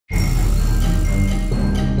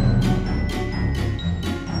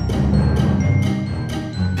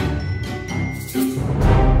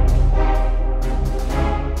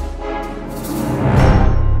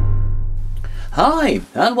Hi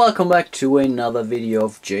and welcome back to another video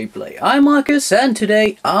of jPlay. I'm Marcus and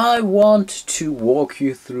today I want to walk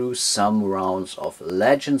you through some rounds of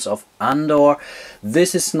Legends of Andor.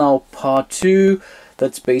 This is now part 2.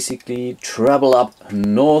 That's basically Travel Up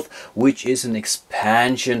North, which is an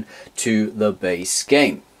expansion to the base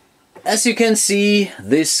game. As you can see,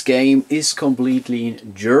 this game is completely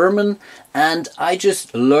in German, and I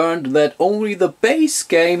just learned that only the base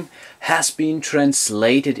game has been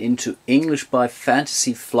translated into English by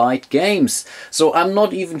Fantasy Flight Games. So I'm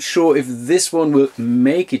not even sure if this one will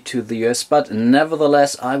make it to the US, but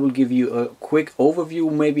nevertheless I will give you a quick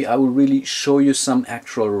overview. Maybe I will really show you some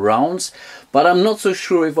actual rounds, but I'm not so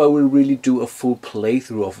sure if I will really do a full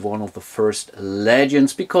playthrough of one of the first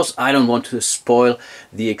Legends, because I don't want to spoil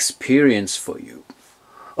the experience for you.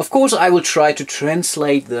 Of course, I will try to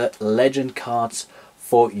translate the Legend cards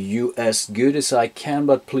for you as good as I can,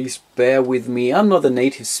 but please bear with me. I'm not a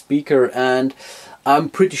native speaker and I'm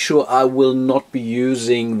pretty sure I will not be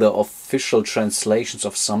using the official translations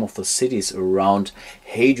of some of the cities around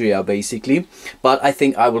Hadria basically, but I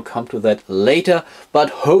think I will come to that later. But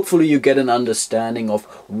hopefully you get an understanding of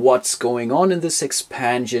what's going on in this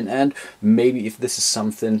expansion and maybe if this is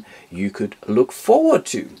something you could look forward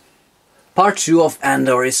to. Part 2 of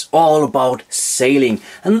Andor is all about sailing,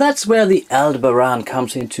 and that's where the Aldebaran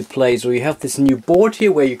comes into play. So you have this new board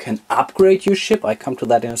here where you can upgrade your ship, I come to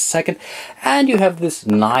that in a second, and you have this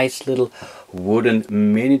nice little wooden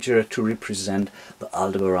miniature to represent the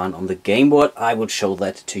Aldebaran on the game board. I will show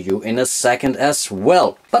that to you in a second as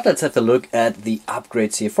well. But let's have a look at the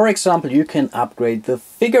upgrades here. For example, you can upgrade the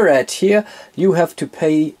figurehead here. You have to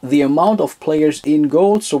pay the amount of players in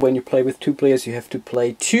gold. So when you play with 2 players, you have to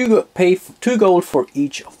pay 2 gold for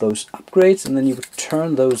each of those upgrades, and then you would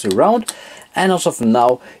turn those around. And as of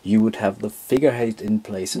now, you would have the figurehead in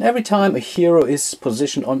place. And every time a hero is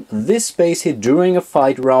positioned on this space here during a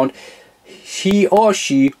fight round, he or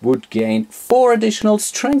she would gain 4 additional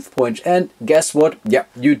strength points. And guess what? Yeah,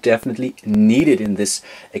 you definitely need it in this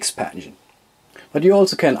expansion. But you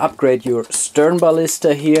also can upgrade your stern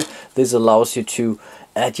ballista here. This allows you to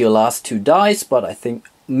add your last 2 dice, but I think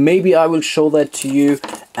maybe I will show that to you.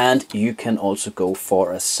 And you can also go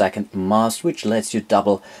for a second mast, which lets you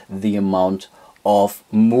double the amount of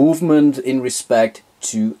movement in respect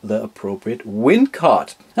to the appropriate wind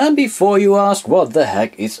card. And before you ask what the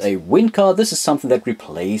heck is a wind card, this is something that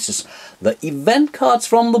replaces the event cards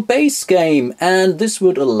from the base game, and this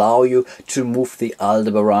would allow you to move the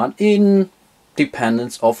Aldebaran in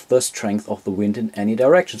dependence of the strength of the wind in any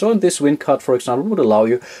direction. So in this wind card, for example, would allow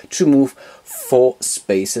you to move 4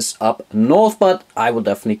 spaces up north, but I will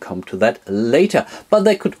definitely come to that later. But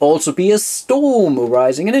there could also be a storm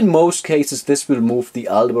arising, and in most cases this will move the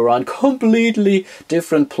Aldebaran completely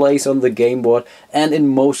different place on the game board, and in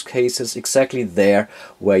most cases exactly there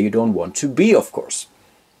where you don't want to be, of course.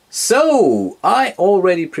 So, I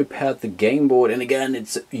already prepared the game board, and again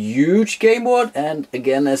it's a huge game board, and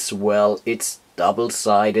again as well it's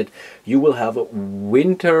double-sided. You will have a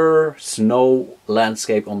winter snow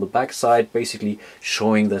landscape on the back side, basically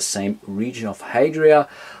showing the same region of Hadria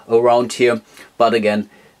around here, but again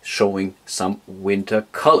showing some winter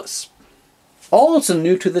colors. Also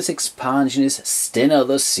new to this expansion is Stinner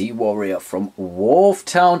the Sea Warrior from Wharf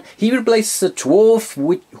Town. He replaces a dwarf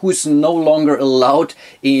who is no longer allowed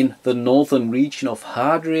in the northern region of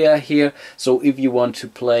Hadria here. So if you want to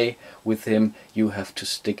play with him, you have to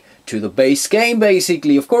stick to the base game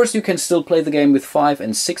basically. Of course you can still play the game with 5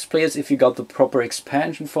 and 6 players if you got the proper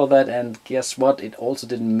expansion for that, and guess what, it also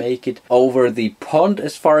didn't make it over the pond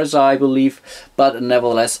as far as I believe, but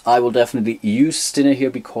nevertheless I will definitely use Stinner here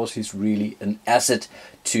because he's really an asset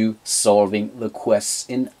to solving the quests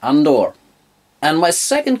in Andor. And my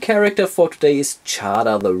second character for today is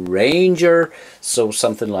Chada the Ranger, so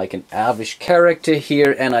something like an elvish character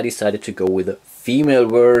here, and I decided to go with a female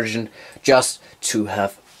version just to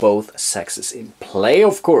have both sexes in play,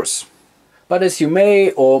 of course. But as you may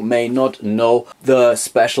or may not know, the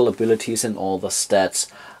special abilities and all the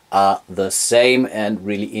stats are the same and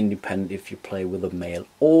really independent if you play with the male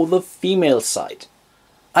or the female side.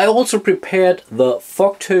 I also prepared the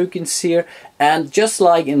fog tokens here, and just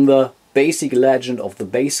like in the basic legend of the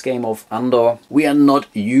base game of Andor, we are not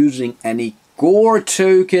using any gore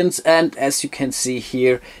tokens, and as you can see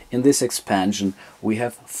here in this expansion we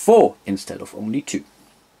have 4 instead of only 2.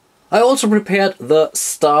 I also prepared the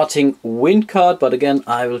starting wind card, but again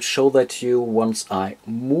I will show that to you once I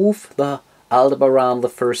move the Aldebaran the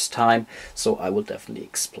first time, so I will definitely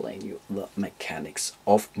explain you the mechanics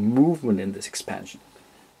of movement in this expansion.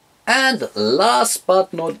 And last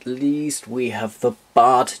but not least, we have the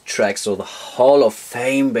Bard track, so the Hall of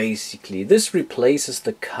Fame basically. This replaces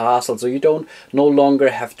the castle, so you don't no longer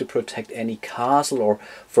have to protect any castle or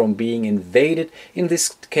from being invaded. In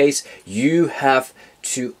this case, you have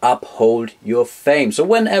to uphold your fame. So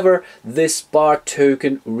whenever this Bard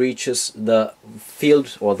token reaches the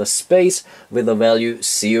field or the space with a value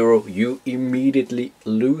 0, you immediately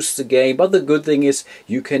lose the game. But the good thing is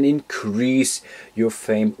you can increase your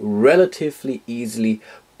fame relatively easily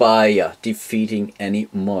by defeating any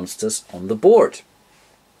monsters on the board.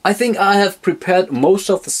 I think I have prepared most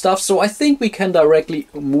of the stuff, so I think we can directly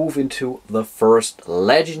move into the first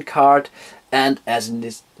legend card. And as in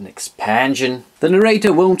this an expansion, the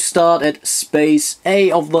narrator won't start at space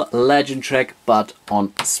A of the legend track, but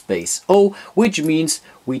on space O, which means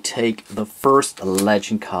we take the first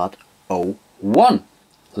legend card O1.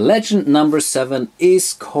 Legend number 7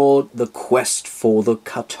 is called The Quest for the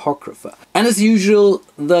Cartographer. And as usual,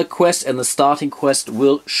 the quest and the starting quest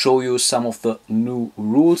will show you some of the new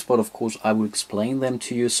rules, but of course I will explain them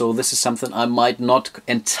to you. So this is something I might not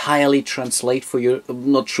entirely translate for you.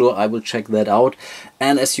 I'm not sure, I will check that out.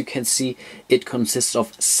 And as you can see, it consists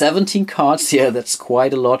of 17 cards. Yeah, that's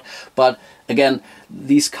quite a lot. But again,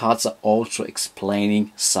 these cards are also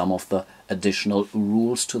explaining some of the additional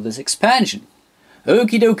rules to this expansion.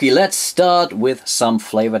 Okie dokie, let's start with some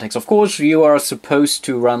flavor text. Of course, you are supposed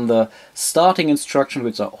to run the starting instruction,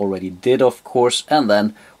 which I already did, of course, and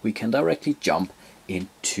then we can directly jump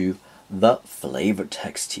into the flavor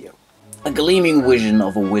text here. A gleaming vision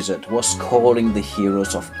of a wizard was calling the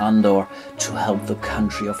heroes of Andor to help the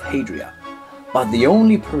country of Hadria. But the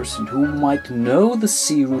only person who might know the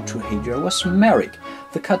sea route to Hadria was Merrick,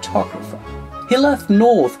 the cartographer. He left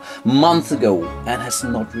north months ago and has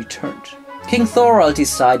not returned. King Thorald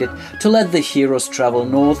decided to let the heroes travel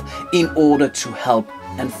north in order to help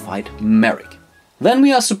and fight Merrick. Then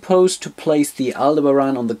we are supposed to place the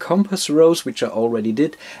Aldebaran on the compass rose, which I already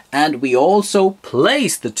did, and we also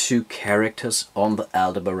place the 2 characters on the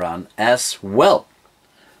Aldebaran as well.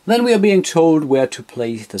 Then we are being told where to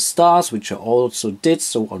place the stars, which I also did,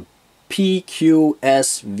 so on P, Q,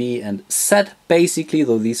 S, V and Z basically,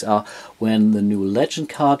 though these are when the new legend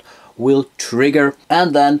card will trigger.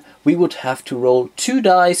 And then we would have to roll 2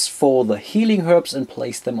 dice for the healing herbs and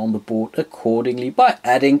place them on the board accordingly by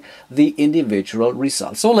adding the individual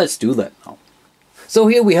results. So let's do that now. So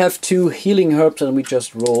here we have 2 healing herbs and we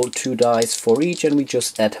just roll 2 dice for each and we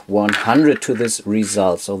just add 100 to this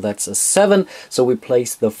result. So that's a 7. So we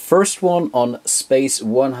place the first one on space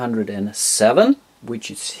 107, which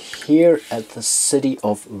is here at the City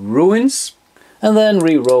of Ruins. And then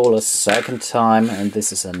re-roll a second time, and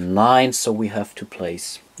this is a 9, so we have to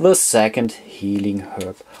place the second healing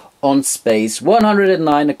herb on space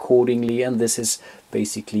 109 accordingly, and this is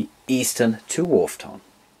basically eastern to Wharftown.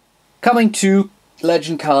 Coming to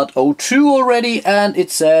legend card II already, and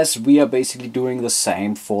it says we are basically doing the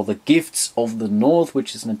same for the Gifts of the North,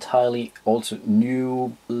 which is an entirely also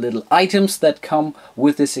new little items that come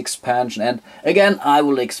with this expansion. And again, I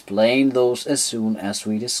will explain those as soon as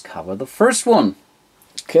we discover the first one.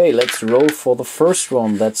 Okay, let's roll for the first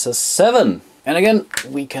one. That's a 7. And again,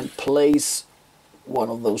 we can place one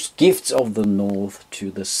of those Gifts of the North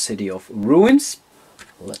to the City of Ruins.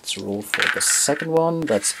 Let's roll for the second one.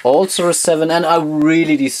 That's also a 7, and I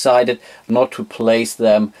really decided not to place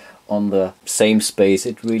them on the same space.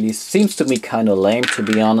 It really seems to me kind of lame, to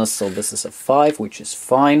be honest. So this is a 5, which is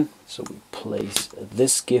fine. So we place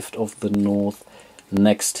this Gift of the North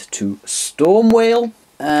next to Storm Whale.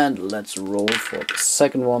 And let's roll for the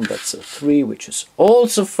second one. That's a 3, which is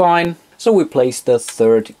also fine. So we place the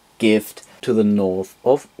third gift to the north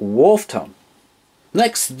of Wharftown.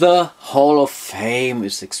 Next, the Hall of Fame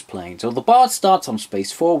is explained. So the Bard starts on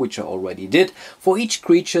space 4, which I already did. For each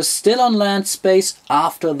creature still on land space,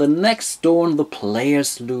 after the next dawn, the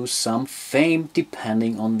players lose some fame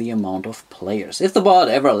depending on the amount of players. If the Bard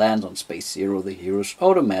ever lands on space 0, the heroes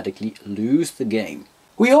automatically lose the game.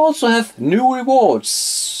 We also have new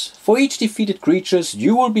rewards. For each defeated creatures,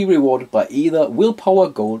 you will be rewarded by either willpower,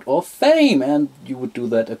 gold or fame, and you would do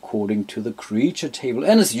that according to the creature table.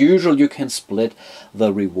 And as usual, you can split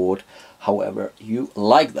the reward however you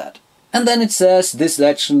like that. And then it says this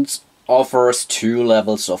Legends offers 2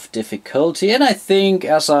 levels of difficulty, and I think,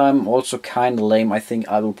 as I'm also kind of lame, I think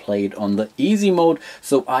I will play it on the easy mode,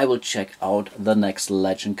 so I will check out the next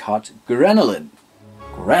legend card, Grenolin.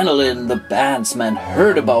 Grenolin, the bandsman,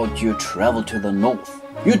 heard about your travel to the north.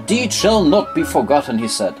 Your deed shall not be forgotten, he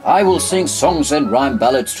said. I will sing songs and rhyme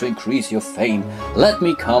ballads to increase your fame. Let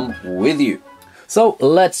me come with you. So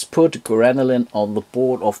let's put Grenelin on the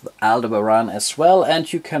board of the Aldebaran as well,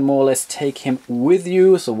 and you can more or less take him with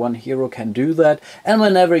you, so one hero can do that. And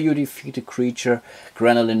whenever you defeat a creature,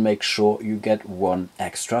 Grenelin makes sure you get one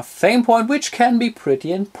extra fame point, which can be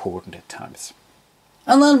pretty important at times.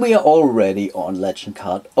 And then we are already on legend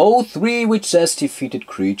card 03, which says defeated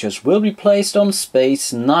creatures will be placed on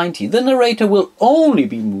space 90. The narrator will only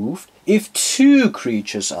be moved if 2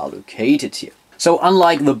 creatures are located here. So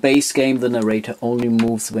unlike the base game, the narrator only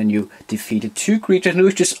moves when you defeated 2 creatures,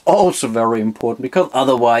 which is also very important, because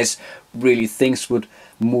otherwise really things would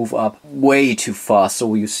move up way too fast.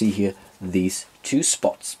 So you see here these 2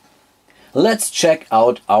 spots. Let's check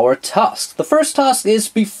out our tasks. The first task is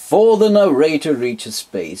before the narrator reaches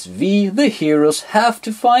space V, the heroes have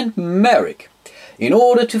to find Merrick. In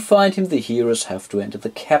order to find him, the heroes have to enter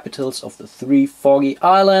the capitals of the 3 foggy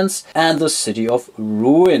islands and the city of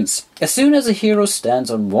ruins. As soon as a hero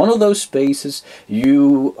stands on one of those spaces,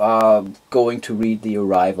 you are going to read the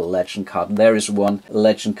arrival legend card. There is one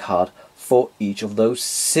legend card for each of those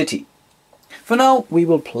cities. For now, we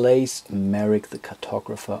will place Merrick the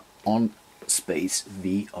cartographer on space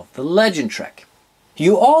V of the legend track.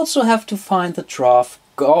 You also have to find the draft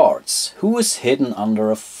guards, who is hidden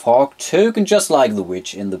under a fog token, just like the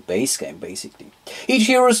witch in the base game basically. Each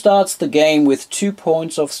hero starts the game with 2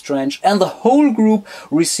 points of strength, and the whole group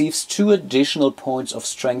receives 2 additional points of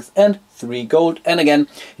strength and 3 gold, and again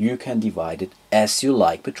you can divide it as you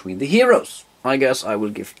like between the heroes. I guess I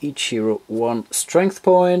will give each hero 1 strength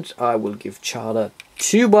point. I will give Chada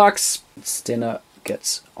 $2, Stinner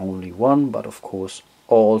gets only 1, but of course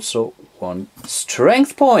also 1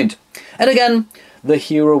 strength point. And again, the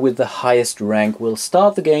hero with the highest rank will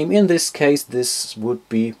start the game. In this case, this would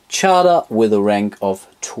be Chada with a rank of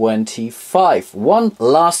 25. One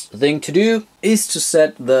last thing to do is to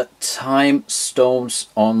set the time stones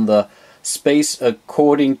on the space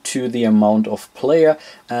according to the amount of player,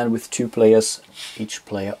 and with 2 players, each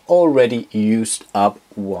player already used up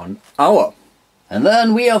 1 hour. And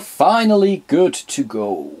then we are finally good to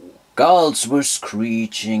go. Gulls were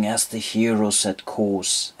screeching as the hero set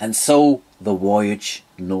course, and so the voyage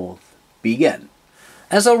north began.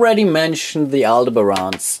 As already mentioned, the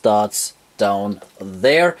Aldebaran starts down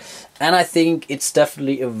there, and I think it's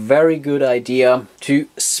definitely a very good idea to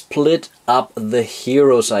split up the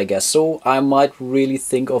heroes, I guess. So I might really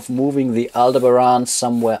think of moving the Aldebaran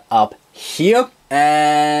somewhere up here,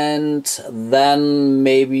 and then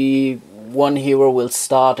maybe one hero will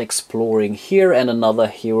start exploring here and another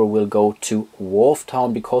hero will go to Wharf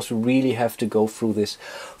Town, because we really have to go through this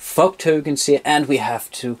fog tokens here, and we have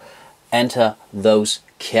to enter those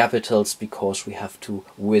capitals because we have to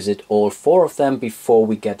visit all 4 of them before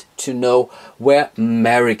we get to know where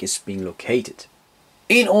Merrick is being located.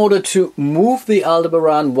 In order to move the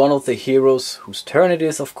Aldebaran, one of the heroes, whose turn it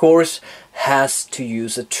is of course, has to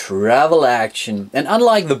use a travel action. And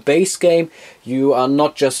unlike the base game, you are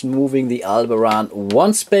not just moving the Aldebaran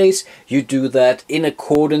 1 space, you do that in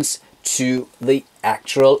accordance to the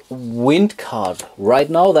actual wind card. Right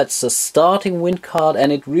now that's a starting wind card,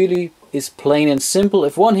 and it really is plain and simple.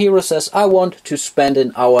 If one hero says, I want to spend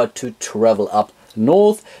an hour to travel up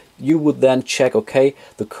north, you would then check, okay,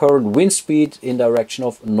 the current wind speed in direction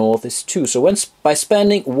of north is 2. So by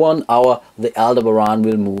spending 1 hour, the Aldebaran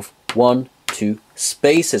will move 1, 2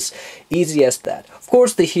 spaces. Easy as that. Of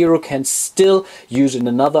course, the hero can still use in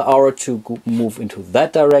another hour to move into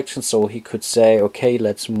that direction. So he could say, okay,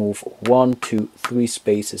 let's move 1, 2, 3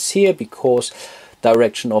 spaces here, because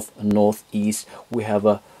direction of northeast we have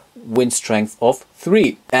a wind strength of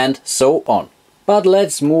 3, and so on. But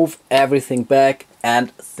let's move everything back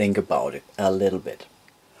and think about it a little bit.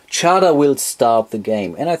 Chada will start the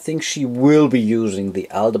game, and I think she will be using the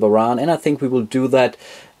Aldebaran, and I think we will do that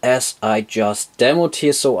as I just demoed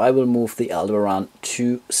here. So I will move the Aldebaran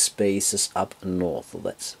 2 spaces up north. So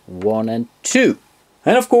that's 1 and 2.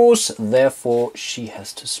 And of course, therefore, she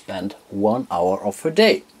has to spend 1 hour of her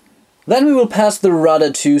day. Then we will pass the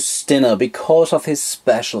rudder to Stinner because of his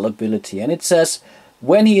special ability, and it says,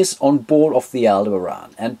 when he is on board of the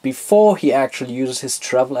Aldebaran and before he actually uses his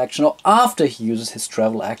travel action, or after he uses his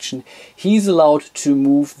travel action, he's allowed to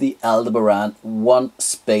move the Aldebaran 1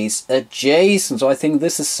 space adjacent. So I think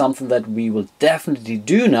this is something that we will definitely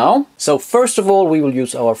do now. So first of all, we will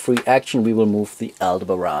use our free action. We will move the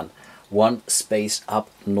Aldebaran 1 space up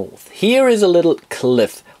north. Here is a little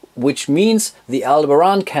cliff, which means the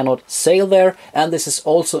Aldebaran cannot sail there, and this is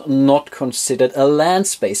also not considered a land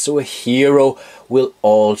space, so a hero will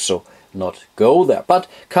also not go there. But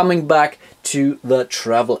coming back to the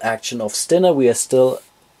travel action of Stinner, we are still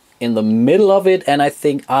in the middle of it, and I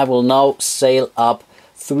think I will now sail up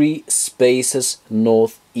 3 spaces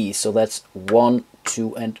northeast. So that's 1,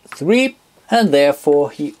 2 and 3. And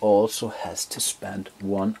therefore he also has to spend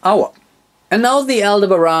 1 hour. And now the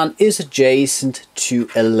Aldebaran is adjacent to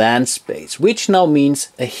a land space, which now means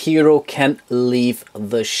a hero can leave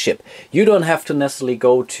the ship. You don't have to necessarily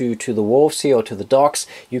go to the wharves here or to the docks.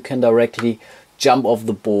 You can directly jump off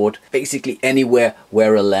the board, basically anywhere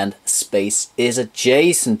where a land space is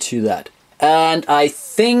adjacent to that. And I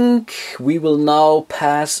think we will now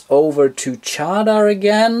pass over to Chadar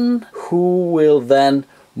again, who will then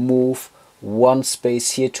move 1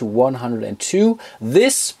 space here to 102.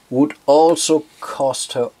 This would also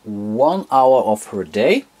cost her 1 hour of her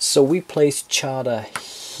day. So we place Chadar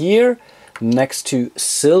here next to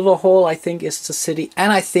Silverhall, I think is the city.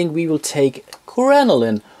 And I think we will take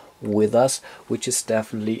Grenolin with us, which is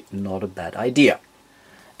definitely not a bad idea.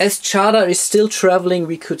 As Chadar is still traveling,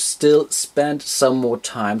 we could still spend some more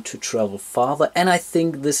time to travel farther, and I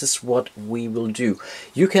think this is what we will do.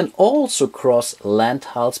 You can also cross land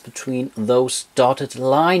hulls between those dotted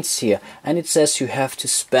lines here, and it says you have to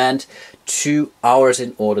spend 2 hours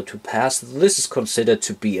in order to pass. This is considered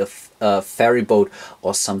to be a ferry boat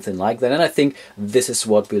or something like that, and I think this is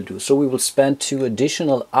what we'll do. So we will spend 2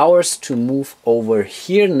 additional hours to move over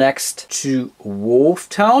here next to Wharf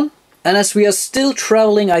Town. And as we are still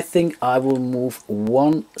traveling, I think I will move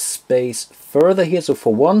 1 space further here. So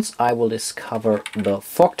for once I will discover the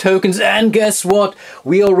fog tokens, and guess what?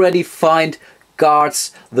 We already find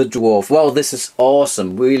Guards the Dwarf. Wow, this is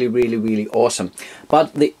awesome. Really awesome.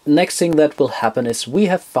 But the next thing that will happen is we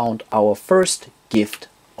have found our first gift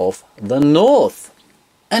of the North.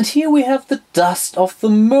 And here we have the Dust of the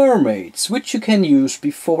Mermaids, which you can use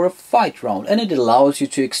before a fight round, and it allows you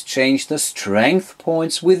to exchange the strength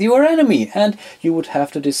points with your enemy, and you would have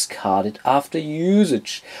to discard it after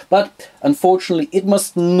usage. But unfortunately it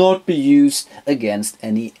must not be used against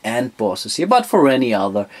any end bosses here, but for any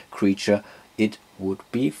other creature it would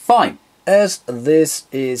be fine. As this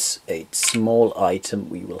is a small item,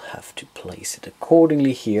 we will have to place it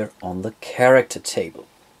accordingly here on the character table.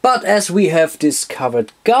 But as we have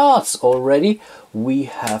discovered Guards already, we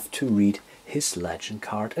have to read his legend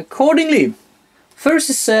card accordingly. First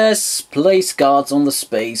it says, place Guards on the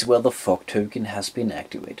space where the fog token has been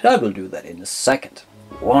activated. I will do that in a second.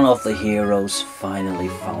 One of the heroes finally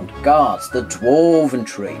found Guards, the Dwarven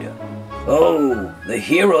trader. Oh, the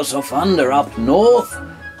heroes of Andor up north.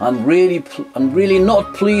 I'm really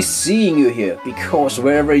not pleased seeing you here, because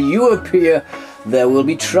wherever you appear, there will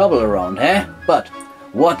be trouble around, eh? But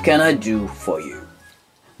what can I do for you?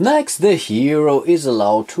 Next, the hero is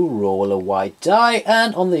allowed to roll a white die,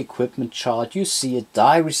 and on the equipment chart you see a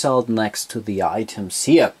die result next to the items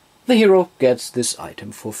here. The hero gets this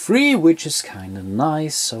item for free, which is kind of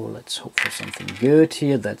nice, so let's hope for something good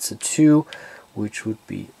here. That's a 2, which would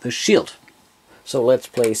be the shield. So let's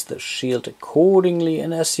place the shield accordingly,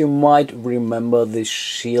 and as you might remember, this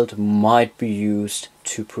shield might be used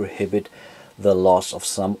to prohibit the loss of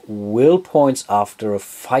some will points after a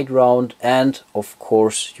fight round, and of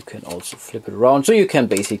course you can also flip it around, so you can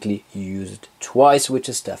basically use it twice, which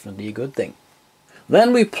is definitely a good thing.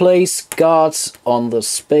 Then we place Guards on the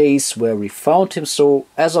space where we found him, so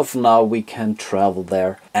as of now we can travel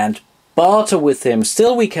there and barter with him.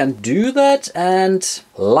 Still we can do that, and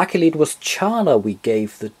luckily it was Chana we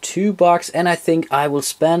gave the $2, and I think I will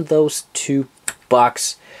spend those $2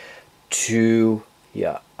 to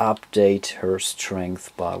update her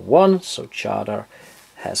strength by 1, so Chadar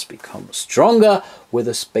has become stronger with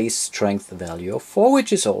a space strength value of 4,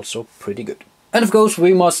 which is also pretty good. And of course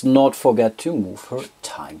we must not forget to move her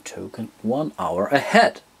time token 1 hour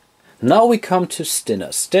ahead. Now we come to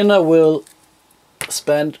Stinner. Stinner will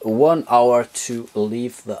spend 1 hour to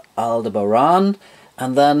leave the Aldebaran,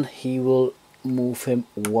 and then he will move him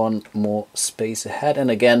 1 more space ahead, and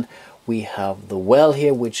again we have the well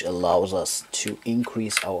here, which allows us to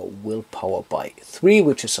increase our willpower by 3,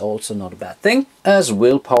 which is also not a bad thing, as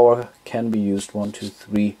willpower can be used 1, 2,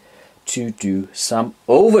 3 to do some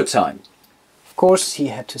overtime. Of course he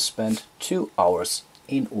had to spend 2 hours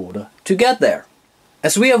in order to get there.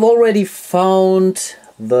 As we have already found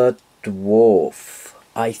the dwarf,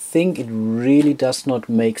 I think it really does not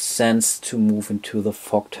make sense to move into the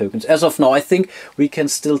fog tokens. As of now, I think we can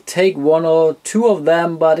still take 1 or 2 of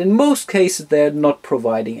them, but in most cases they're not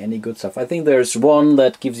providing any good stuff. I think there's one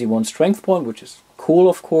that gives you 1 strength point, which is cool,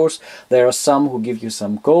 of course. There are some who give you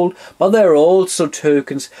some gold, but there are also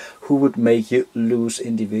tokens who would make you lose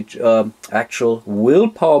individual actual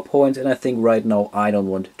willpower points, and I think right now I don't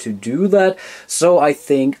want to do that. So I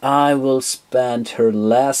think I will spend her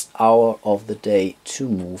last hour of the day to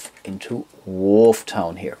move into Wharf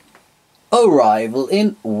Town here. Arrival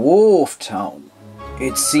in Wharf Town.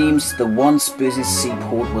 It seems the once busy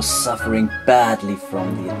seaport was suffering badly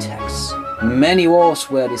from the attacks. Many wharves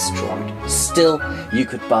were destroyed. Still, you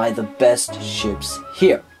could buy the best ships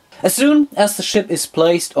here. As soon as the ship is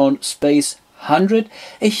placed on Space 100,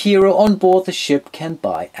 a hero on board the ship can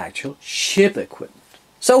buy actual ship equipment.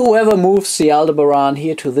 So whoever moves the Aldebaran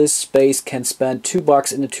here to this space can spend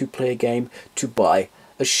 $2 in a 2-player game to buy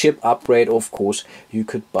a ship upgrade. Of course, you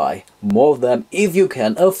could buy more of them if you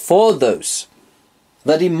can afford those.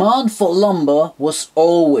 The demand for lumber was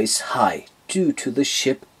always high due to the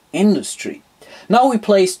ship industry. Now we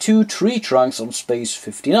place 2 tree trunks on Space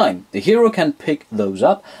 59. The hero can pick those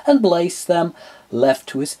up and place them left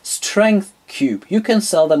to his strength cube. You can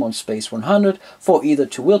sell them on Space 100 for either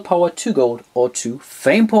 2 willpower, 2 gold or 2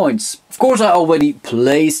 fame points. Of course, I already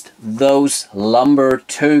placed those lumber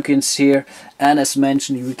tokens here, and as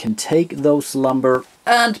mentioned, you can take those lumber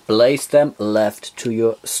and place them left to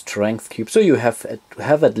your strength cube. So you have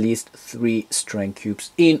at least 3 strength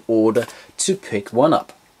cubes in order to pick one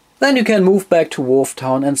up. Then you can move back to Wharf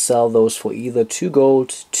Town and sell those for either 2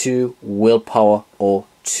 gold, 2 willpower or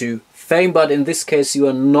 2 fame. But in this case you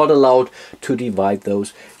are not allowed to divide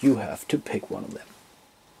those. You have to pick one of them.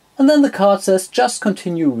 And then the card says just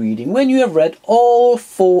continue reading when you have read all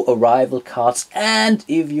 4 arrival cards and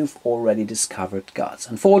if you've already discovered guards.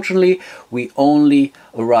 Unfortunately, we only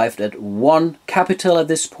arrived at 1 capital at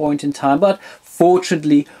this point in time, but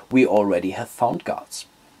fortunately we already have found guards.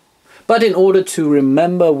 But in order to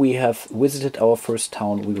remember we have visited our first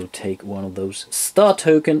town, we will take one of those star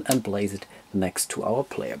token and place it next to our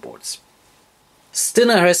player boards.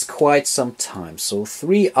 Dinner has quite some time, so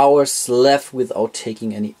 3 hours left without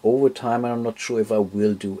taking any overtime, and I'm not sure if I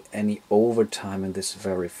will do any overtime in this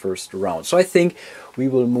very first round. So I think we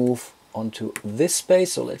will move on to this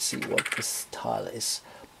space. So let's see what this tile is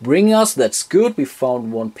bringing us. That's good. We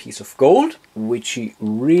found 1 piece of gold, which he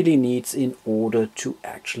really needs in order to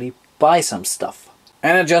actually buy some stuff.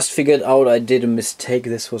 And I just figured out I did a mistake.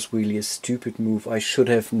 This was really a stupid move. I should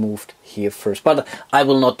have moved here first, but I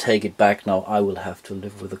will not take it back now. I will have to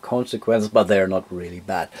live with the consequences, but they're not really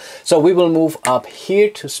bad. So we will move up here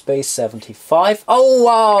to Space 75. Oh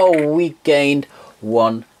wow, we gained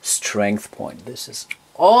 1 strength point. This is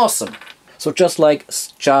awesome. So just like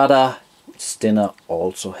Sjada, Stinner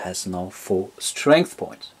also has now 4 strength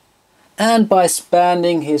points. And by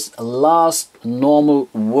spending his last normal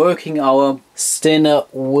working hour, Stinner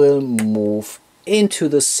will move into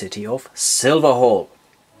the city of Silverhall.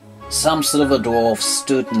 Some silver dwarfs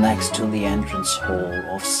stood next to the entrance hall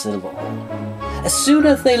of Silverhall. As soon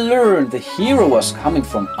as they learned the hero was coming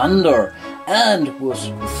from Andor and was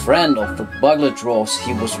a friend of the Bugler dwarfs,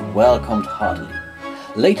 he was welcomed heartily.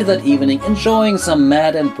 Later that evening, enjoying some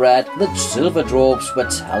mead and bread, the silver dwarfs were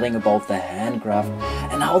telling about their handcraft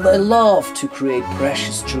and how they love to create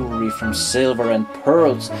precious jewelry from silver and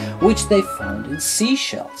pearls, which they found in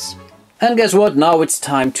seashells. And guess what? Now it's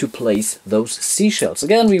time to place those seashells.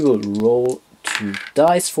 Again, we will roll 2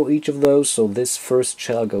 dice for each of those. So this first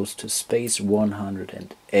shell goes to Space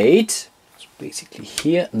 108. So basically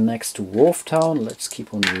here next to Wharf Town. Let's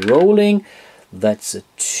keep on rolling. That's a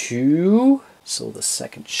 2. So the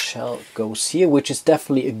second shell goes here, which is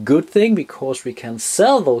definitely a good thing because we can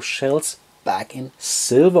sell those shells back in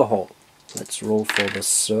Silverhall. Let's roll for the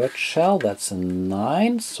third shell. That's a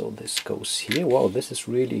 9. So this goes here. Wow, this is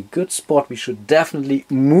really a good spot. We should definitely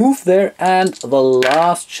move there. And the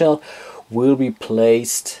last shell will be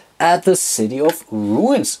placed at the City of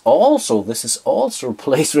Ruins. Also, this is also a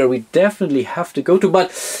place where we definitely have to go to,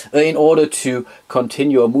 but in order to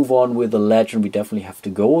continue or move on with the legend, we definitely have to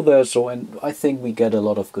go there. So, and I think we get a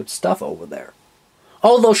lot of good stuff over there.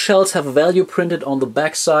 All those shells have a value printed on the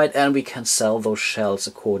backside, and we can sell those shells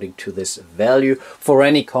according to this value for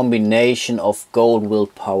any combination of gold,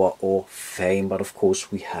 willpower or fame. But of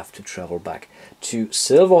course we have to travel back to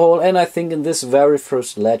Silverhall, and I think in this very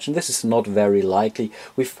first legend, this is not very likely.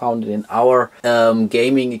 We found it in our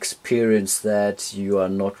gaming experience that you are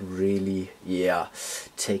not really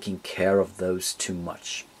taking care of those too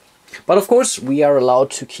much. But of course we are allowed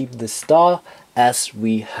to keep the star as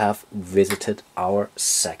we have visited our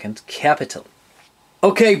second capital.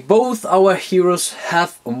 Okay, both our heroes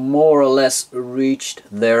have more or less reached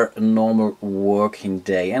their normal working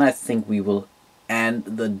day, and I think we will end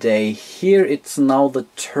the day here. It's now the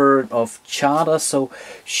turn of Chada, so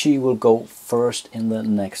she will go first in the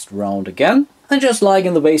next round again. And just like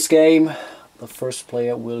in the base game, the first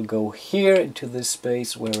player will go here into this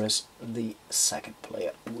space, whereas the second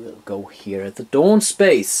player will go here at the dawn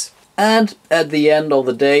space. And at the end of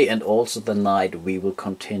the day and also the night, we will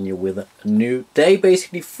continue with a new day.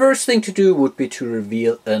 Basically, first thing to do would be to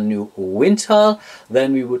reveal a new wind tile.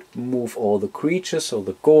 Then we would move all the creatures, so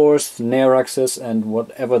the Gors, Neraxes and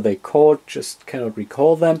whatever they called, just cannot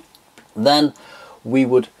recall them. Then we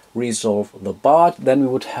would resolve the bard. Then we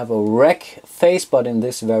would have a wreck phase, but in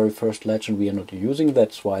this very first legend we are not using,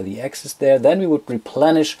 that's why the X is there. Then we would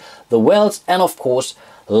replenish the wells, and of course,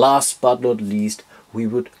 last but not least, we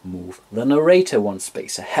would move the narrator one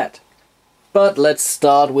space ahead. But let's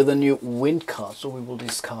start with a new wind card. So we will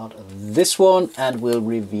discard this one and we'll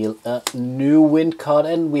reveal a new wind card,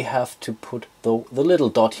 and we have to put the little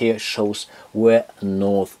dot here shows where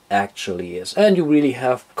north actually is. And you really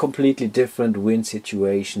have completely different wind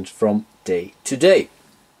situations from day to day.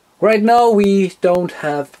 Right now we don't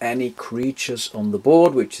have any creatures on the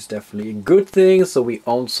board, which is definitely a good thing. So we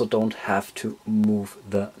also don't have to move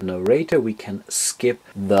the narrator. We can skip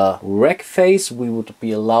the wreck phase. We would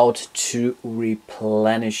be allowed to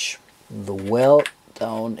replenish the well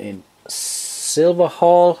down in Silver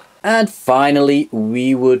Hall. And finally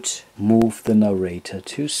we would move the narrator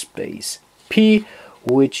to space P,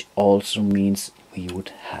 which also means we would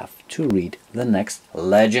have to read the next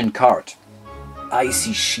legend card.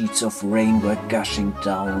 Icy sheets of rain were gushing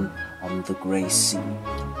down on the grey sea.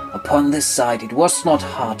 Upon this sight, it was not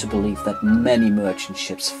hard to believe that many merchant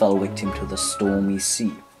ships fell victim to the stormy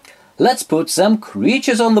sea. Let's put some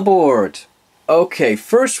creatures on the board. Okay,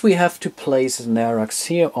 first we have to place Nerax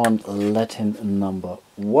here on Latin number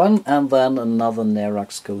 1, and then another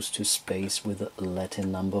Nerax goes to space with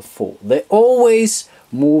Latin number 4. They always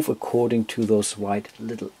move according to those white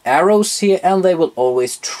little arrows here, and they will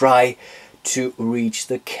always try to reach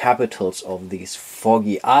the capitals of these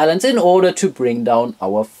foggy islands in order to bring down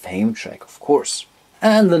our fame track, of course.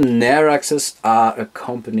 And the Neraxes are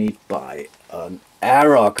accompanied by an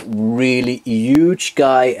Arok, really huge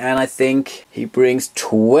guy, and I think he brings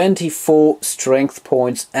 24 strength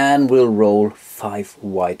points and will roll 5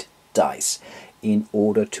 white dice in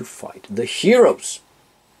order to fight the heroes.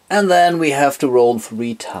 And then we have to roll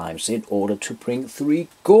 3 times in order to bring 3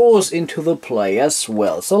 Gors into the play as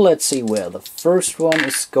well. So let's see where the first one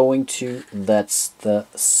is going to. That's the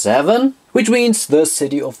 7, which means the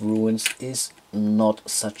City of Ruins is not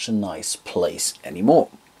such a nice place anymore.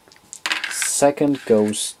 Second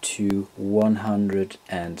goes to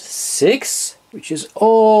 106, which is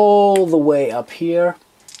all the way up here.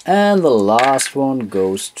 And the last one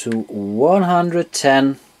goes to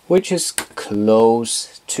 110, which is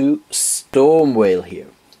close to Stormwale here.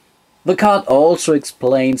 The card also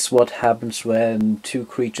explains what happens when 2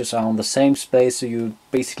 creatures are on the same space, so you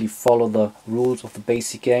basically follow the rules of the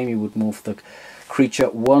basic game. You would move the creature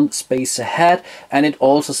 1 space ahead, and it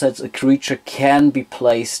also says a creature can be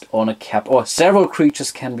placed on a or several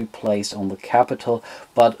creatures can be placed on the capital,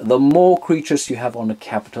 but the more creatures you have on a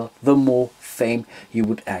capital, the more fame you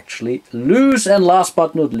would actually lose. And last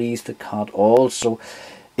but not least, the card also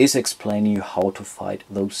is explaining you how to fight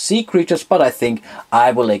those sea creatures, but I think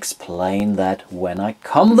I will explain that when I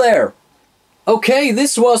come there. Okay,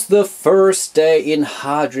 this was the first day in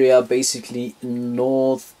Hadria, basically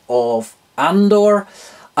north of Andor.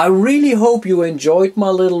 I really hope you enjoyed my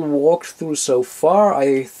little walkthrough so far.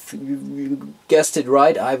 You guessed it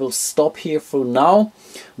right, I will stop here for now.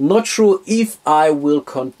 Not sure if I will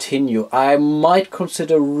continue. I might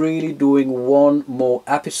consider really doing one more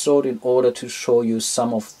episode in order to show you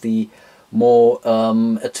some of the more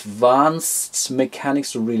advanced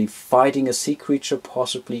mechanics of really fighting a sea creature,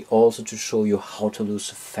 possibly also to show you how to lose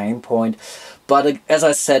a fame point. But as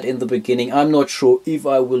I said in the beginning, I'm not sure if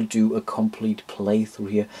I will do a complete playthrough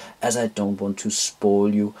here, as I don't want to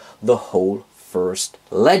spoil you the whole first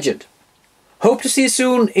legend. Hope to see you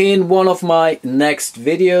soon in one of my next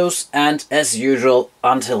videos, and as usual,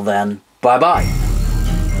 until then, bye bye.